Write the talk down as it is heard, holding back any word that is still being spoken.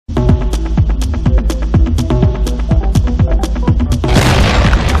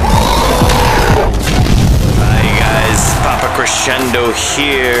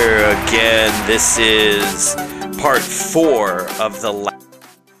here again. This is part 4 of the last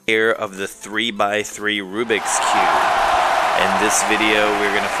layer of the 3x3 Rubik's Cube. In this video,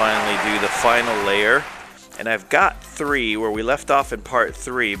 we're going to finally do the final layer. And I've got 3 where we left off in part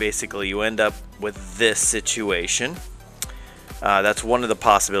 3. Basically, you end up with this situation. That's one of the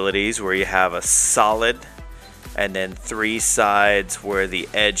possibilities where you have a solid and then 3 sides where the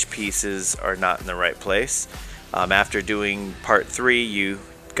edge pieces are not in the right place. After doing part 3, you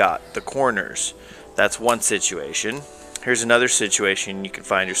got the corners. That's one situation. Here's another situation you can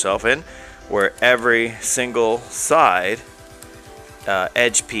find yourself in where every single side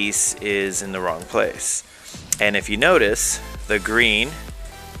edge piece is in the wrong place. And if you notice, the green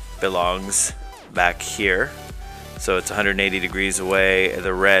belongs back here. So it's 180 degrees away,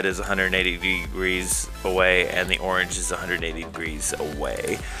 the red is 180 degrees away, and the orange is 180 degrees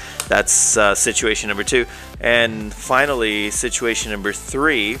away. That's situation number 2. And finally, situation number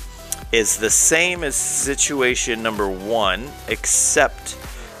 3 is the same as situation number 1, except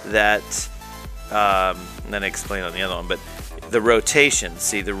that, and then I explain on the other one, but the rotation.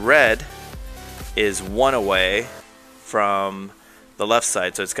 See, the red is 1 away from the left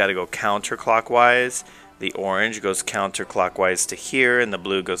side, so it's got to go counterclockwise. The orange goes counterclockwise to here, and the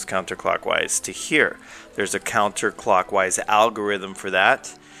blue goes counterclockwise to here. There's a counterclockwise algorithm for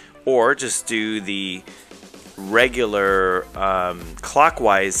that, or just do the regular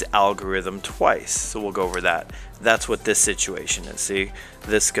clockwise algorithm twice. So we'll go over that. That's what this situation is. See,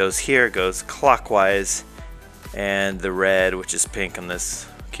 this goes here, goes clockwise, and the red, which is pink on this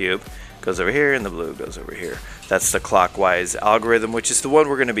cube, goes over here, and the blue goes over here. That's the clockwise algorithm, which is the one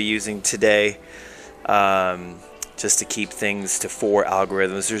we're going to be using today. Just to keep things to 4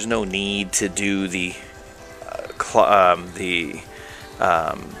 algorithms. There's no need to do the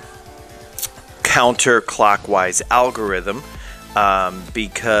counterclockwise algorithm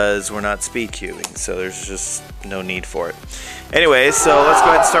because we're not speed cubing, so there's just no need for it. Anyway, so let's go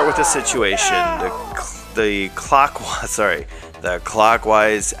ahead and start with the situation. The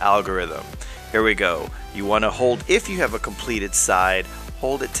clockwise algorithm. Here we go. You want to hold, if you have a completed side,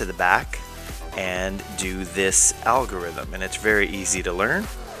 hold it to the back and do this algorithm, and it's very easy to learn.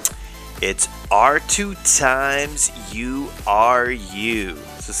 It's R2 times U are U.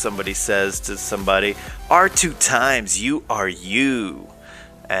 So somebody says to somebody, R2 times U are U,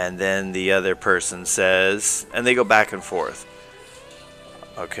 and then the other person says, and they go back and forth.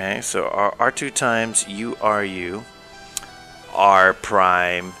 Okay, so R2 times U are U, R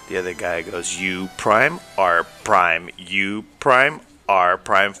prime, the other guy goes U prime, R prime, U prime, R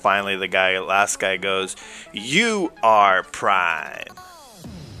prime. Finally, the last guy goes U R prime.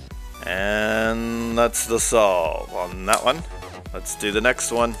 And that's the solve on that one. Let's do the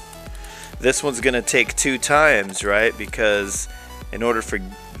next one. This one's going to take 2 times, right? Because in order for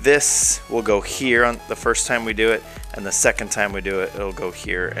this, we'll go here on the first time we do it, and the second time we do it, it'll go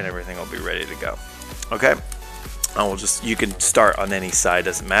here, and everything will be ready to go. Okay? And you can start on any side,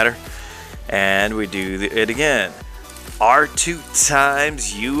 doesn't matter. And we do it again. R2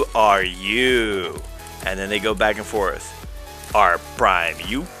 times U are U. And then they go back and forth. R prime,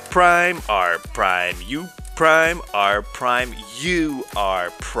 U prime, R prime, U prime, R prime, U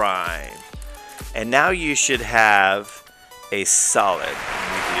R prime. And now you should have a solid.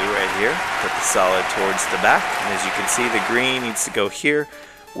 And we do right here. Put the solid towards the back. And as you can see, the green needs to go here.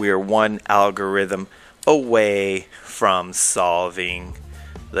 We are 1 algorithm away from solving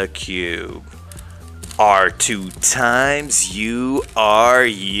the cube. R2 times U are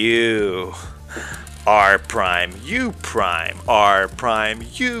U. R prime, U prime, R prime,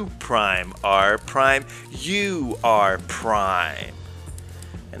 U prime, R prime, U R prime.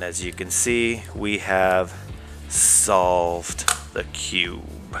 And as you can see, we have solved the cube.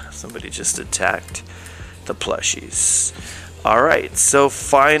 Somebody just attacked the plushies. Alright, so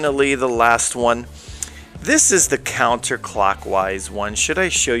finally the last one. This is the counterclockwise one. Should I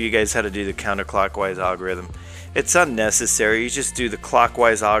show you guys how to do the counterclockwise algorithm? It's unnecessary. You just do the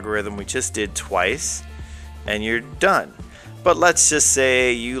clockwise algorithm we just did twice, and you're done. But let's just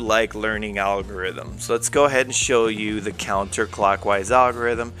say you like learning algorithms. Let's go ahead and show you the counterclockwise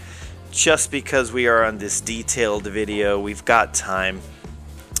algorithm. Just because we are on this detailed video, we've got time.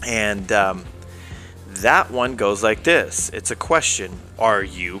 And that one goes like this. It's a question. Are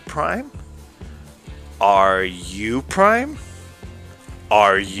you prime? Are you prime?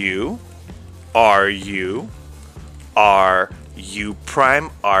 Are you? Are you? Are U prime,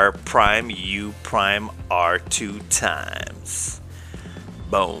 R prime, U prime, R2 times.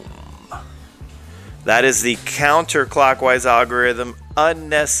 Boom. That is the counterclockwise algorithm.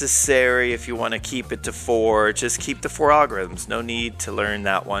 Unnecessary if you want to keep it to 4. Just keep the 4 algorithms. No need to learn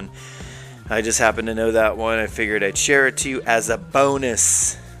that one. I just happen to know that one. I figured I'd share it to you as a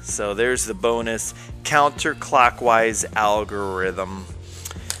bonus. So there's the bonus, counterclockwise algorithm.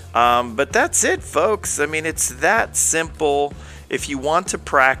 But that's it, folks. I mean, it's that simple. If you want to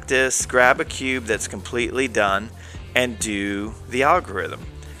practice, grab a cube that's completely done and do the algorithm.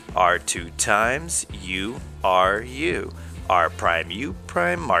 R2 times U R U. R prime U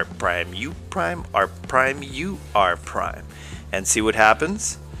prime, R prime U prime, R prime U R prime. And see what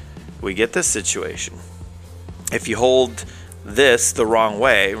happens? We get this situation. If you hold this the wrong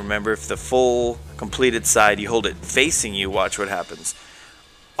way, remember if the full completed side, you hold it facing you, watch what happens.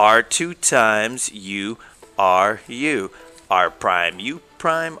 R2 times U R U. R prime U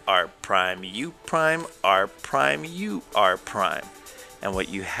prime, R prime U prime, R prime U R prime. And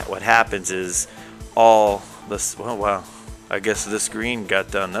what happens is all this, oh wow, I guess this green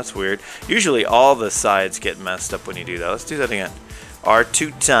got done. That's weird. Usually all the sides get messed up when you do that. Let's do that again.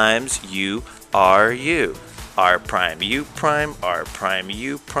 R2 times U R U. R prime U prime, R prime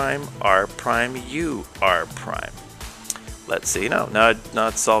U prime, R prime U R prime. Let's see. No,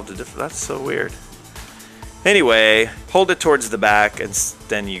 it solved a different. That's so weird. Anyway, hold it towards the back and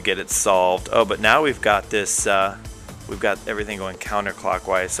then you get it solved. Oh, but now we've got this, we've got everything going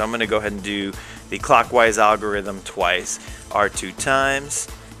counterclockwise. So I'm going to go ahead and do the clockwise algorithm twice. R2 times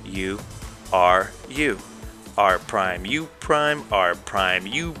U R U. R prime U prime, R prime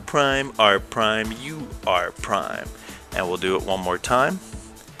U prime, R prime U R prime. And we'll do it one more time.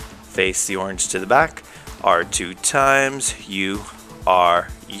 Face the orange to the back. R2 times U R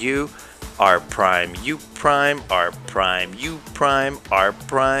U. R prime U prime, R prime U prime, R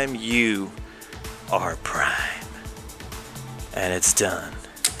prime U R prime. And it's done.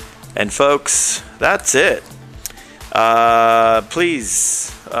 And folks, that's it.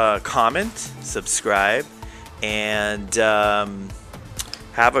 Please comment, subscribe, and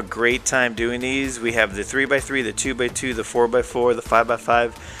have a great time doing these. We have the 3x3, the 2x2, the 4x4, the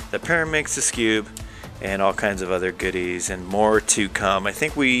 5x5, the Pyramix, the Cube, and all kinds of other goodies and more to come. I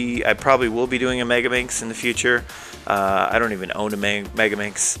think I probably will be doing a Megaminx in the future. I don't even own a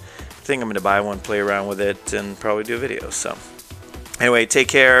Megaminx. I think I'm going to buy one, play around with it, and probably do a video. So anyway, take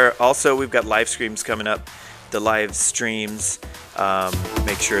care. Also, we've got live streams coming up. The live streams.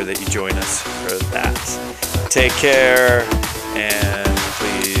 Make sure that you join us for that. Take care, and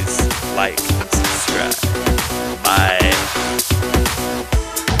please like and subscribe.